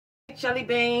Jelly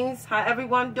beans, how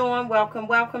everyone doing? Welcome,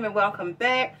 welcome, and welcome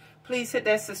back. Please hit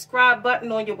that subscribe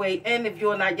button on your way in. If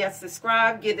you're not yet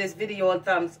subscribed, give this video a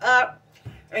thumbs up.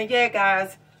 And yeah,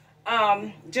 guys,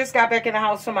 just got back in the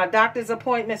house for my doctor's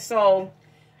appointment, so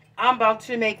I'm about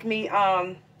to make me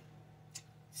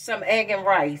some egg and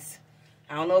rice.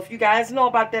 I don't know if you guys know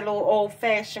about that little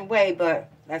old-fashioned way, but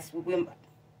that's what I'm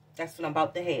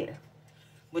about to have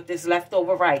with this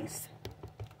leftover rice.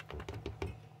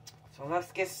 So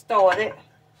let's get started.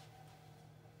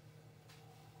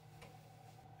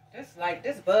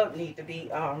 This bulb need to be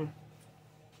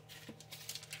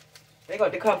they're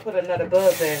going to come put another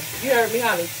bulb in. You heard me,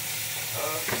 honey?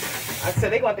 I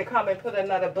said they're going to come and put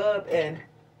another bulb in.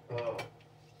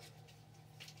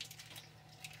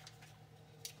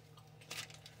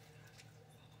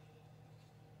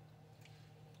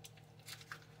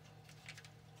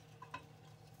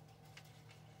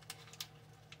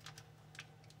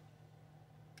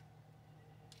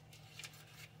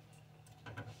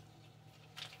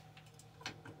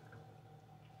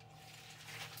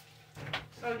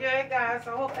 So yeah, guys,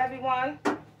 I hope everyone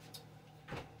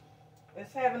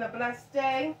is having a blessed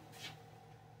day.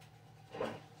 I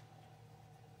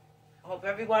hope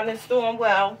everyone is doing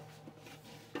well.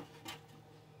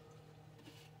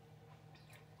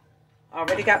 I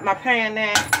already got my pan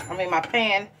there. My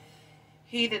pan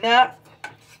heated up.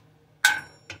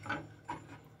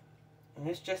 And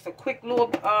it's just a quick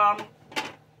little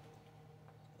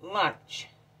lunch.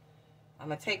 I'm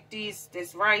gonna take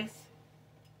this rice.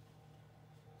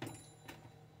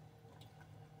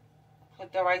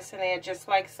 Put the rice in there just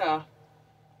like so.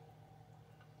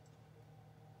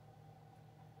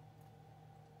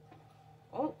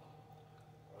 Oh.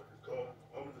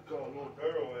 I'm just calling little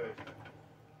girl egg.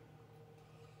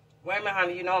 Wait a minute,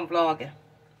 honey. You know I'm vlogging.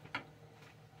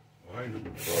 I ain't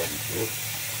even vlogging,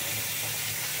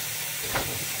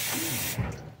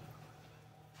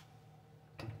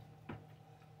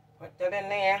 Put that in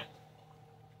there.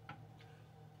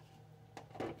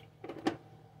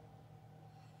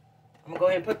 I'm going to go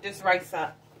ahead and put this rice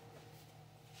up.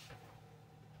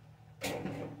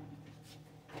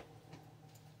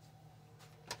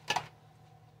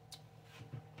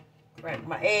 Grab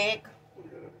my egg.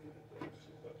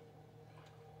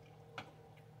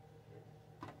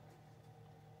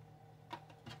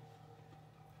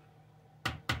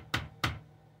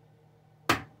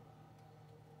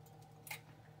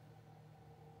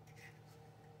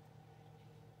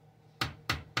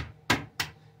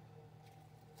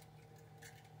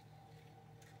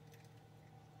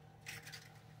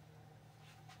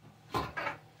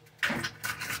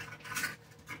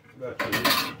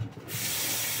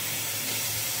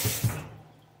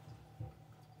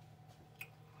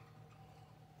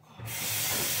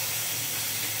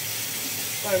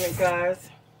 Wait a minute, guys.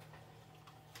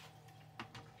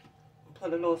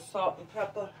 Put a little salt and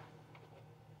pepper.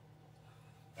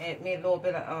 Add me a little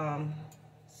bit of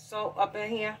salt up in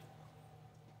here.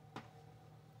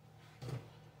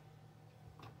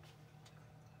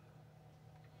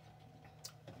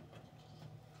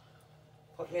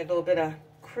 Put me a little bit of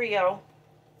Creole.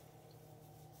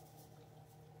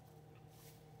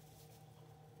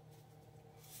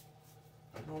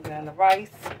 Go down the rice.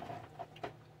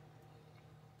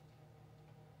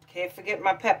 Can't forget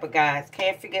my pepper, guys.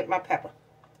 Can't forget my pepper.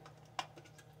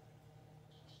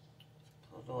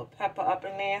 Put a little pepper up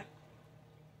in there.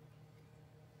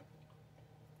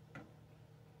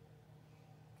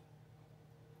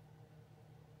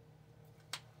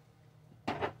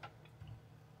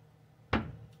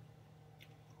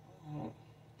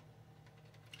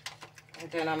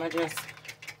 And then I'm going to just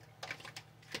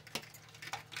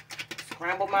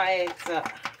scramble my eggs up.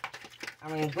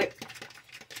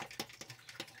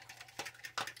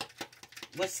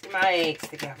 Whisk my eggs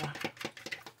together.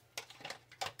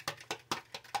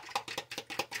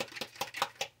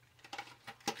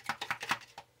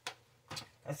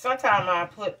 And sometimes I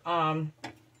put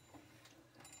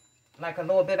like a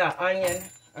little bit of onion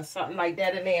or something like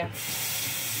that in there.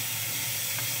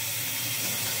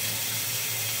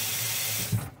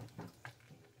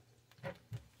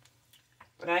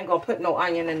 But I ain't gonna put no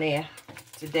onion in there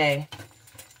today.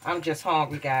 I'm just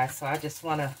hungry, guys, so I just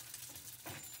wanna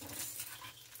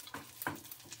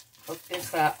cook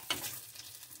this up.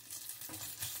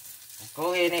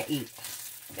 Go ahead and eat.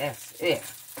 That's it.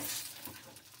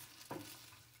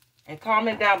 And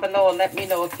comment down below and let me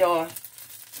know if y'all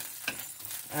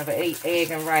ever ate egg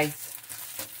and rice.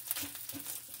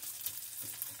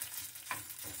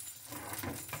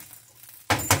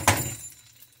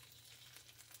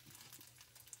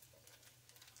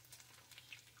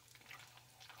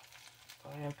 Go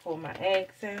ahead and pour my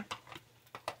eggs in.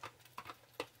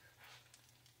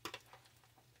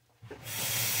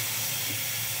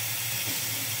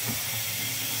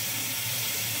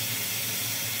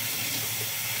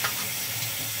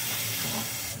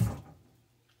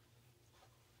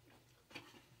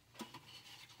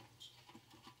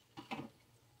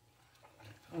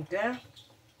 Okay.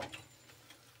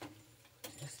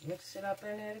 Just mix it up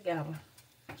in there together.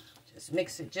 Just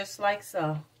mix it just like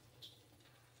so.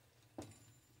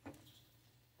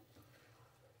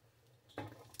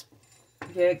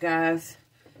 Yeah, guys.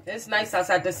 It's nice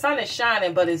outside. The sun is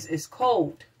shining, but it's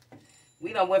cold.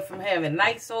 We done went from having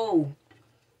nice old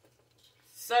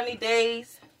sunny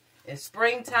days. It's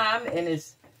springtime and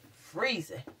it's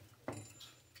freezing.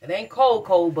 It ain't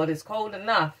cold, but it's cold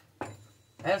enough.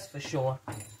 That's for sure.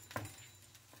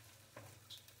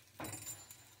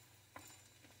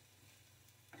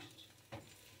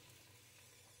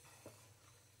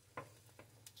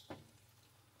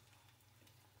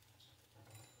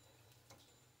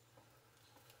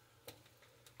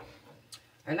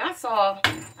 And I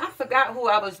forgot who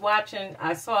I was watching.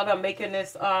 I saw them making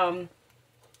this the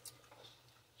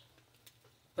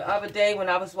other day when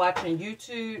I was watching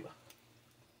YouTube.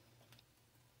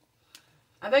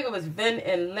 I think it was Vin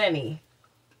and Lenny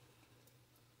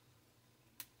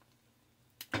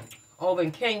over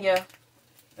in Kenya,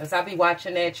 as I be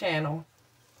watching their channel.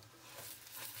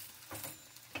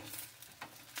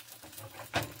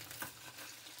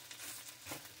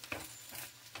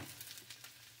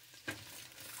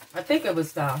 I think it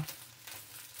was them.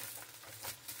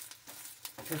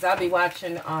 Because I be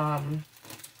watching, and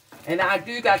I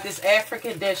do got this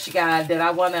African dish guide that I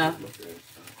want to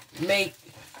make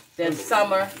this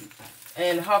summer.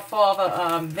 And her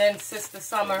father, Vin's sister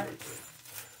Summer,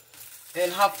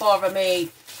 and her father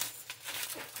made,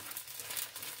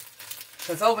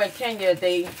 because over in Kenya,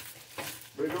 they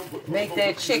make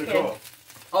their chicken.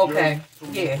 Okay,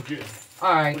 yeah.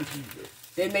 All right.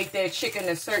 They make their chicken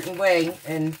a certain way,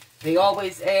 and they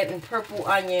always add in purple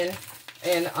onion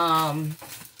and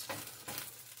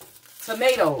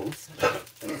tomatoes.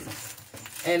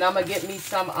 And I'm gonna get me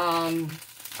some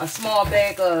a small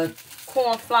bag of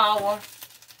corn flour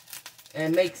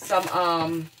and make some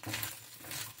I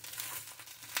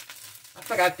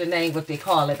forgot the name what they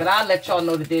call it, but I'll let y'all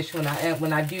know the dish when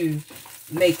I do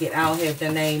make it. I'll have the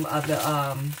name of the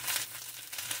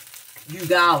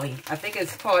ugali. I think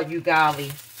it's called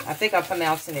ugali. I think I'm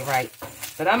pronouncing it right.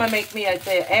 But I'm going to make me a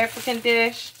African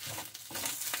dish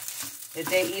that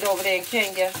they eat over there in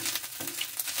Kenya.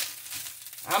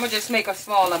 I'm going to just make a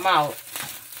small amount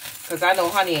because I know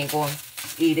Honey ain't going to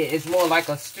eat it. It's more like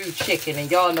a stewed chicken,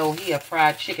 and y'all know he a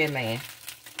fried chicken man.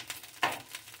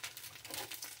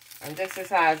 And this is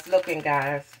how it's looking,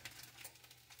 guys.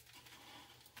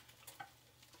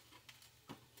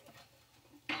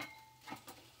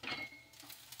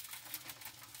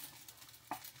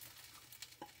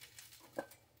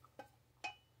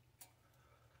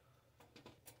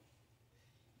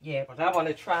 Yeah, but I want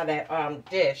to try that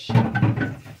dish.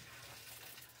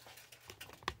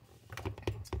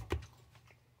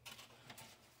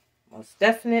 Most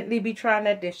definitely be trying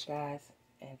that dish, guys.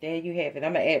 And there you have it.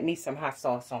 I'm going to add me some hot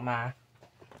sauce on mine.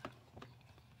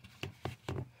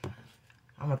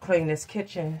 I'm going to clean this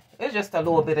kitchen. It's just a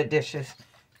little bit of dishes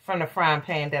from the frying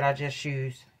pan that I just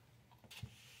used.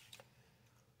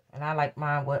 And I like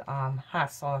mine with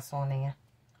hot sauce on there.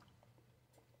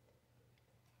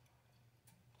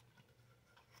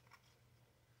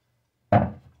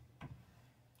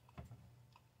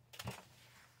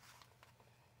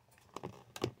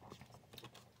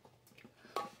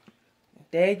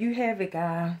 There you have it,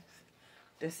 guys.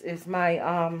 This is my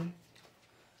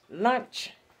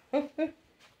lunch.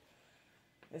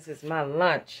 This is my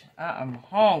lunch. I am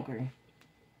hungry.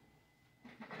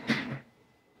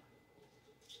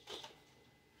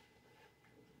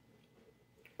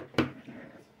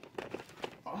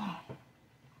 Oh.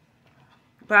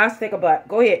 Boss, take a butt.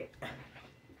 Go ahead.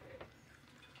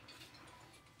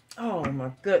 Oh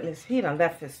my goodness, he done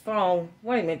left his phone.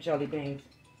 Wait a minute, Jelly Beans.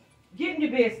 Get in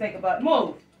your bed, take a butt.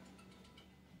 Move.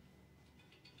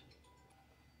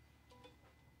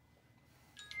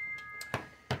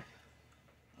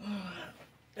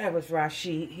 That was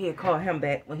Rashid. He'll call him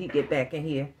back when he get back in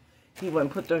here. He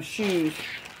wouldn't put those shoes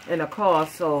in the car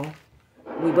so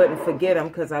we wouldn't forget them,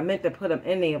 because I meant to put them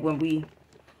in there when we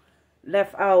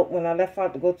left out, when I left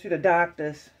out to go to the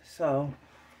doctor's. So,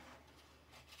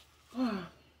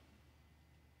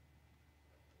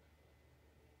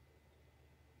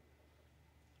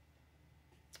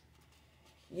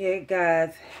 yeah,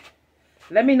 guys.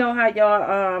 Let me know how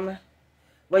y'all,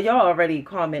 well, y'all already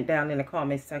comment down in the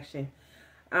comment section.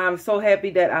 I'm so happy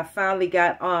that I finally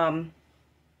got,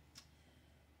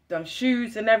 them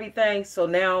shoes and everything. So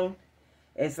now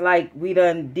it's like we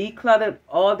done decluttered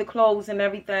all the clothes and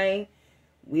everything.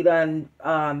 We done,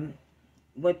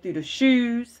 went through the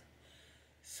shoes.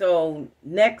 So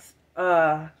next,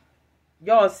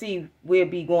 y'all see we'll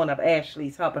be going up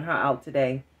Ashley's, helping her out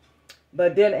today.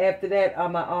 But then after that,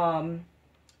 I'm going to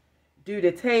do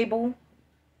the table.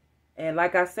 And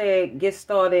like I said, get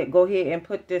started. Go ahead and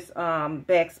put this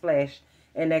backsplash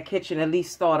in that kitchen. At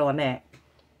least start on that.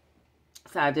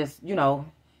 So I just, you know,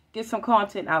 get some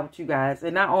content out with you guys.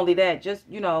 And not only that, just,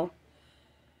 you know,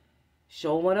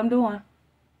 show what I'm doing.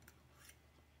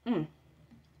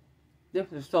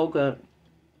 This is so good.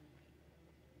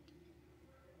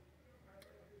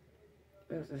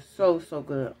 This is so, so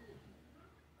good.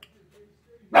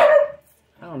 I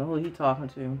don't know who he talking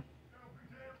to.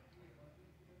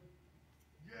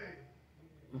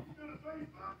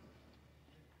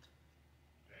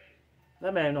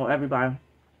 That man know everybody.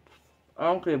 I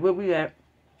don't care where we at.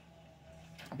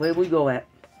 Where we go at.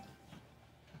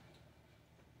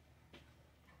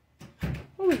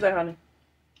 Who is that, honey?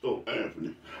 Oh,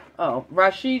 Anthony. Oh,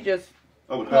 Rashid just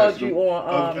called you on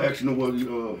I was asking him what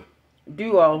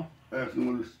Duo. Asking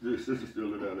when his sister still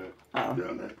live down there.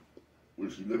 Down there. Where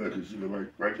she live at, because she live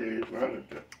right there right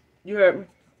there. You heard me?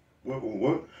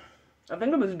 What? I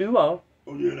think it was Duo.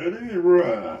 Oh yeah, that is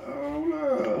right. Oh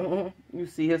no. You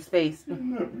see his face. What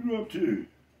you up to?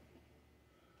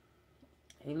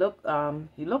 He looked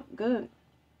good.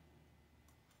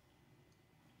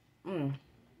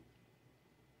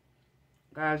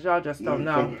 Guys, y'all just don't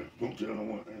know. Don't tell no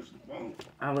one to answer the phone.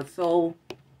 I was so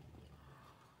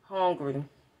hungry.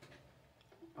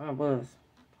 I was.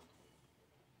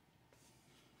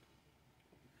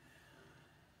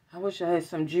 I wish I had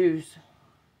some juice.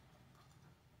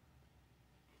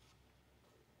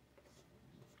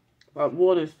 But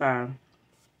water's fine.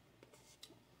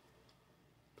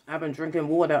 I've been drinking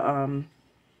water.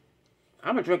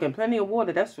 I've been drinking plenty of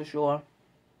water, that's for sure.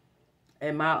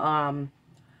 And my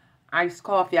iced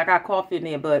coffee, I got coffee in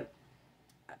there, but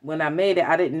when I made it,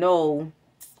 I didn't know.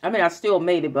 I mean, I still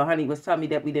made it, but honey was telling me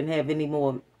that we didn't have any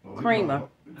more creamer.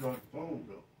 He got the phone,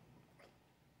 though.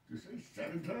 You say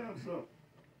 7 times something.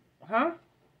 Huh?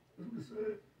 That's what it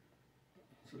said.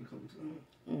 Said a couple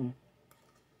times.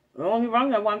 I only rung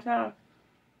that one time.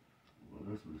 Well,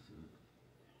 that's what it said.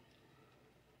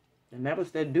 And that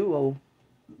was that Duo.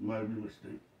 It might be a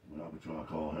mistake when I was trying to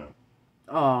call him.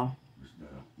 Oh. Just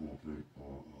now, won't think.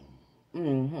 Let's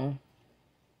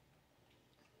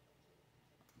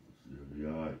see if he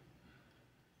alright.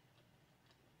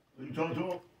 Are you talking to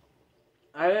him?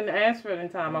 I didn't answer it in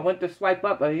time. I went to swipe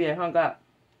up, but he had hung up.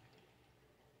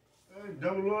 Hey,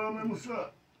 double love, man, what's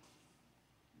up?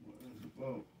 Where's the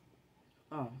phone?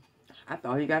 Oh, I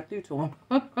thought he got through to him.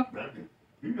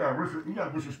 You got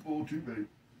Richard spoiled too, baby.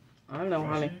 I know,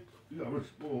 honey. You got Richard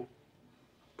spoiled.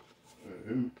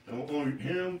 Only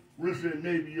him, Richard, and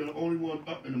Navy are the only ones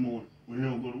up in the morning when he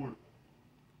don't go to work.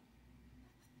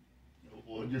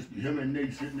 Or just be him and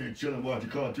Nate sitting there chilling watching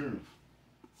cartoons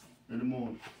in the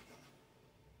morning.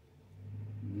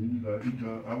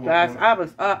 Guys, I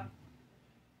was up.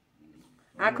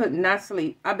 I could not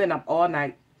sleep. I've been up all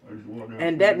night.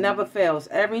 And that never fails.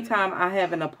 Every time I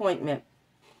have an appointment,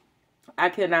 I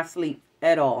cannot sleep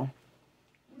at all.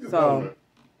 So,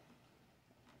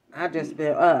 I just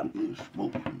been up.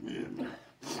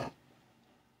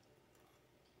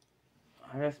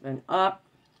 I just been up.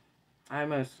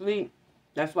 I'm asleep.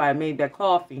 That's why I made that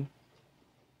coffee.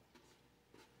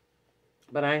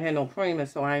 But I ain't had no creamer,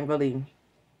 so I ain't really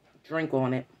drink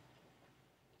on it.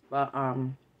 But,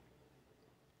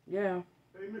 yeah.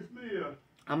 Hey, Miss Mia.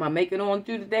 I'm going to make it on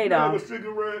through the day, though. Have a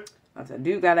cigarette? I said,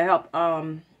 dude, got to help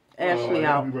Ashley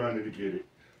out. I'll be around to get it.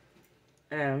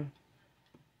 And...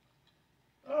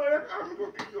 I'm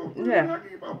going to go. Yeah. I'll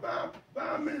give you about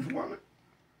 5 minutes, woman.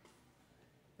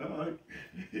 All right.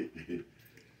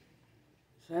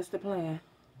 So that's the plan.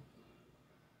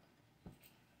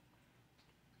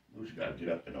 Well, she got to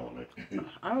get up and all that.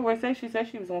 I always say she said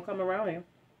she was going to come around here.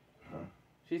 Huh?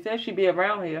 She said she'd be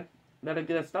around here. Better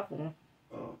get her stuff on.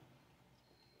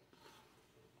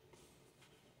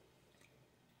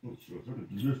 Oh, sure. I can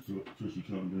do this till she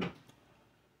comes in.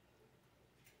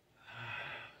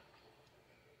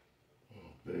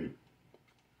 Oh, babe.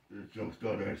 This jump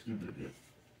started acting stupid again.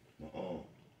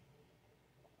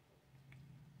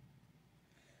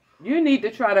 You need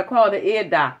to try to call the ear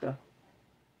doctor.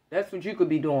 That's what you could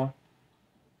be doing.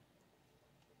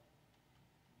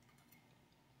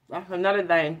 That's another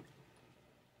thing.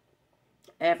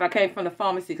 If I came from the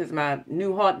pharmacy, because my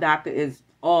new heart doctor is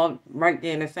all right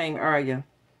there in the same area.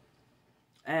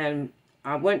 And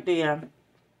I went there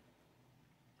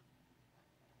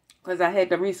because I had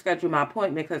to reschedule my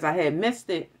appointment because I had missed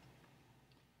it.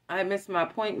 I missed my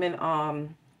appointment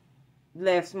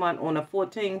last month on the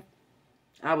 14th.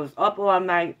 I was up all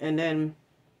night and then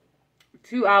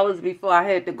 2 hours before I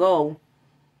had to go,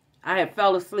 I had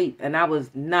fell asleep and I was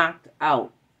knocked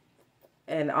out.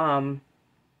 And I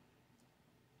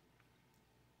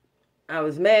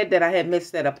was mad that I had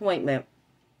missed that appointment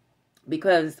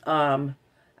because I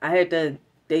had to,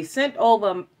 they sent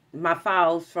over my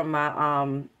files from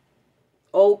my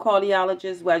old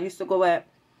cardiologist where I used to go at,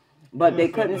 but they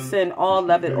couldn't send all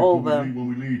of it over. When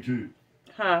we leave too.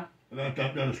 Huh? And I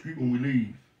stopped down the street when we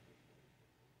leave.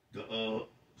 So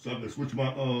I can switch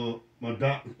my my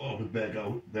doctor's office back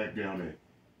down there.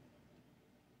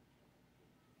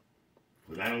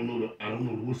 But I don't know the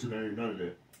what's the name, none of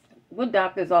that. What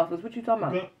doctor's office? What you talking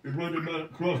about? It's right there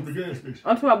across from the gas station.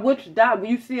 I'm talking about which doctor.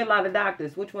 You see a lot of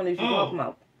doctors. Which one is you talking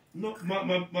about? No,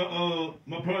 my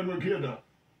primary care doctor.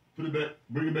 Put it back,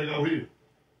 bring it back out here.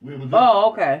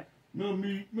 Oh, okay.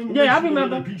 Remember yeah, I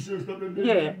remember.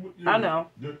 Yeah, I know.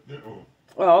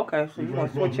 Oh, okay. So you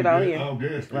want to switch it out here?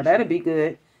 Well, that'd be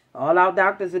good. All our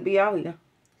doctors would be out here.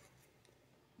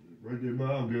 Right there by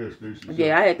our gas station.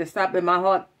 Yeah, I had to stop in my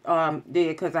heart there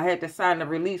because I had to sign the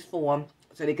release form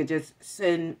so they could just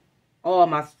send all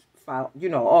my file,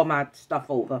 all my stuff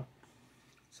over.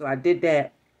 So I did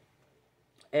that,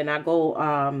 and I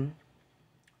go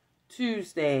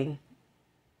Tuesday.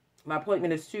 My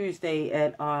appointment is Tuesday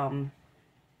at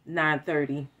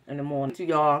 9:30 in the morning. To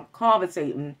y'all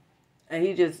conversating, and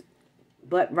he just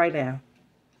butt right down.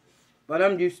 But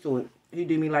I'm used to it. He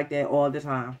do me like that all the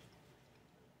time.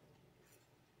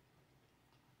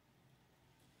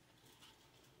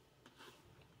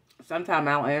 Sometimes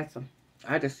I don't answer.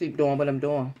 I just keep doing what I'm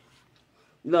doing.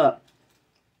 Look,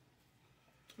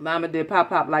 Mama did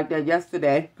pop like that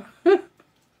yesterday.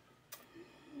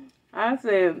 I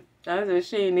said,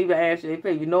 she ain't even ask you. They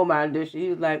pay you no mind, does she? He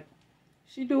was like,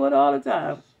 she do it all the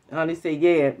time. Honey said,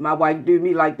 yeah, my wife do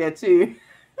me like that too.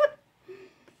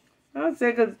 I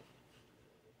said, because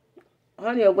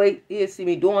Honey will wait, he'll see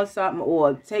me doing something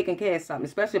or taking care of something,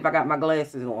 especially if I got my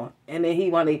glasses on. And then he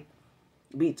want to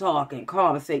be talking,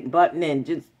 conversating, butting in,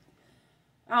 just,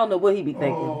 I don't know what he be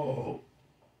thinking. Oh.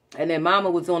 And then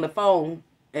Mama was on the phone,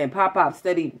 and Pop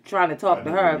steady trying to talk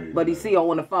to her, but he see her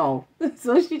on the phone.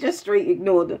 So she just straight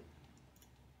ignored her.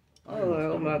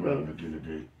 Oh my God.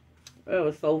 That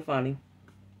was so funny.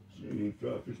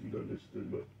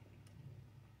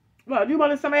 Well, you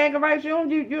wanted some egg and rice? You don't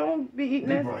be eating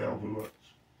this?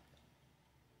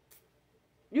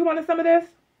 You wanted some of this?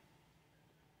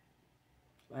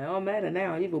 Well, it don't matter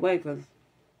now either way because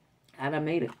I done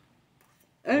made it.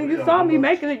 And you saw me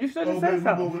making it. You should have said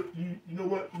something. You know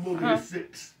what? I'm over at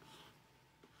 6.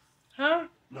 Huh?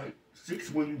 Like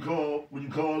 6 when you call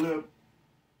them,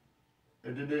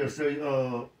 and then they'll say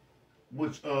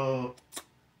which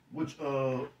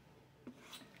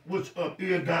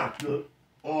ear doctor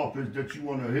office that you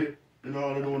want to hit and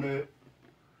all that on that,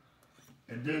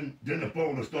 and then the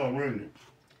phone will start ringing.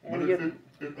 But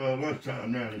it's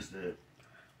lunchtime now. They said.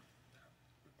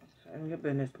 Your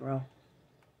business, bro.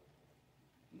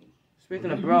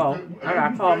 Speaking of bro, I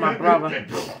gotta call my brother. I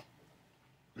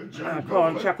gotta call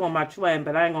and check on my twin,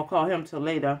 but I ain't gonna call him till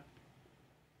later.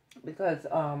 Because,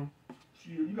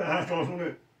 You got hot sauce on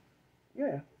that?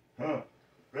 Yeah. Huh?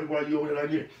 That's why you over there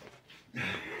like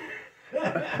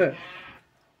that.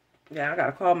 Yeah, I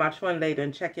gotta call my twin later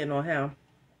and check in on him.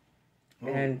 Oh.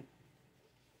 And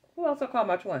who else I call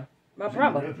my twin? My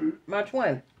brother. My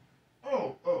twin.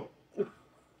 Oh.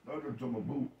 I was talking about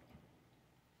boo.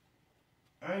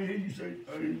 I didn't hear you say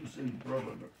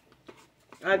brother.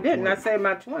 I didn't. I said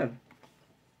my twin.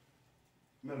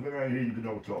 Matter of fact, I didn't hear you because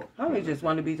I was talking. I only just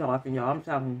want to be talking, y'all. I'm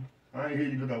telling you. I ain't hear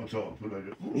you because I was talking.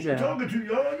 Who's she talking to,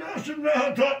 y'all? Y'all shouldn't let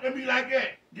her talk to me like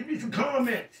that. Give me some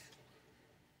comments.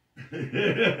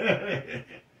 I'm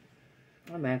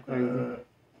mad crazy.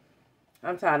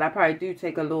 I'm tired. I probably do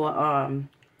take a little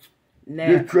nap.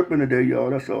 Just tripping today, y'all.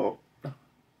 That's all.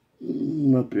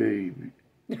 My baby.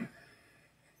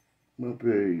 My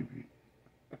baby.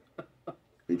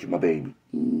 Ain't you my baby?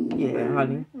 Yeah,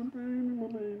 honey. My baby.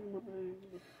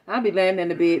 I'll be laying in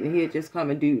the bed and he'll just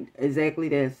come and do exactly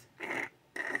this.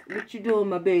 What you doing,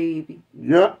 my baby?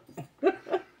 Yep.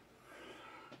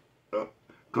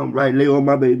 Come right lay on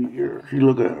my baby. Yeah, she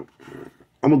look at him.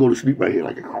 I'm gonna go to sleep right here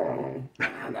like I'm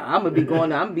gonna be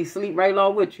going. I'm gonna be sleep right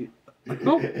along with you.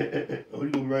 Oh, you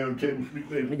gonna be right on the table sleep,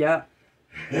 baby? Yeah.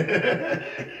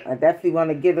 I definitely want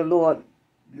to give a little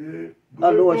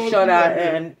shut eye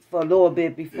and for a little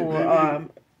bit before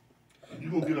you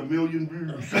gonna get 1 million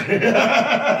views. You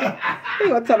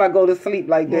gonna tell me I go to sleep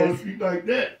like this? Sleep like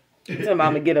that. Tell me I'm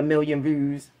gonna get 1 million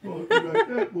views. Like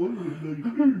that, boy, 1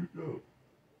 million views.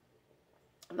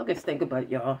 Look at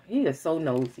Stinkerbut, y'all. He is so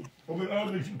nosy. I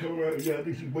think she's coming right. Yeah, I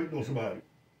think she's waiting on somebody.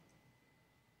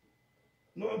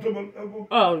 No, I'm talking about.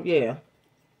 Oh, yeah.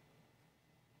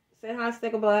 Say hi,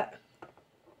 Stinker Butt.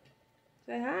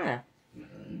 Say hi.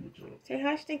 Say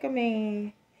hi, Stinker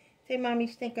Man. Say mommy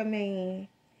Stinker Man.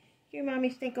 Your mommy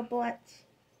Stinker Butt.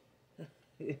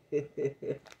 I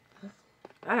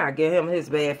gotta get him his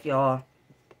bath, y'all.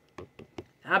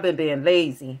 I've been being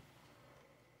lazy.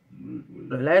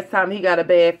 The last time he got a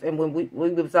bath, and when we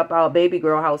was up our baby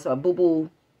girl house, Boo Boo,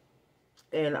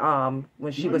 and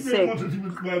when she was sick.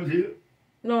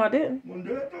 No, I didn't. One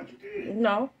day I thought you did.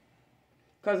 No.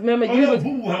 Cause remember you was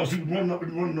Boo Boo house. He was running up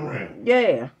and running around.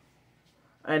 Yeah,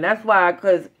 and that's why.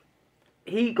 Cause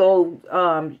he go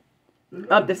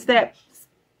up the steps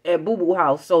at Boo Boo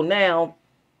house. So now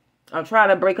I'm trying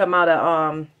to break him out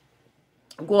of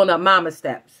going up Mama's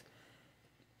steps.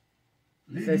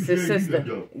 Since his sister,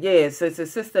 since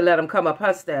his sister let him come up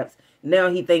her steps, now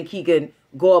he think he can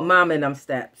go up Mama in them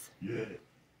steps. Yeah.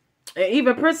 And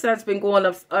even Princess been going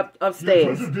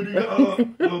upstairs. Yeah, Princess did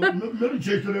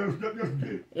meditate to that step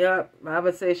yesterday. Yeah,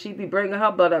 Mama said she be bringing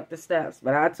her butt up the steps.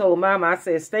 But I told Mama, I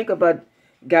said, Stinker Butt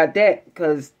got that,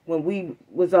 because when we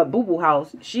was up Boo Boo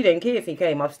house, she didn't care if he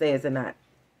came upstairs or not.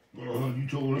 You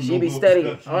told her she be go steady.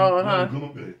 Come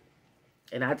up there.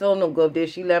 And I told him to go up there.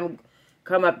 She let him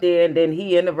come up there, and then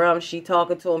he in the room, she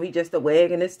talking to him. He just a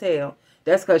wagging his tail.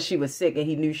 That's because she was sick, and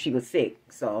he knew she was sick.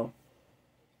 So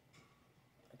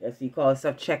I guess he called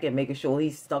himself checking, making sure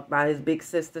he's stuck by his big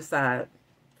sister's side.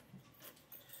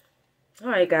 All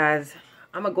right, guys.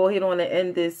 I'm going to go ahead on and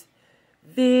end this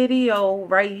video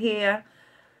right here.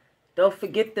 Don't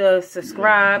forget to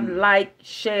subscribe, like,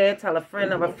 share, tell a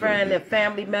friend of a friend and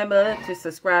family member to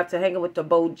subscribe to Hanging with the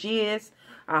BOGIER'S.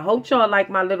 I hope y'all like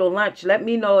my little lunch. Let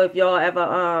me know if y'all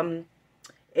ever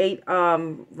ate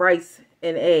rice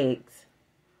and eggs.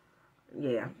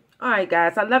 Yeah. All right,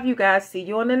 guys. I love you guys. See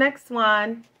you on the next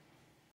one.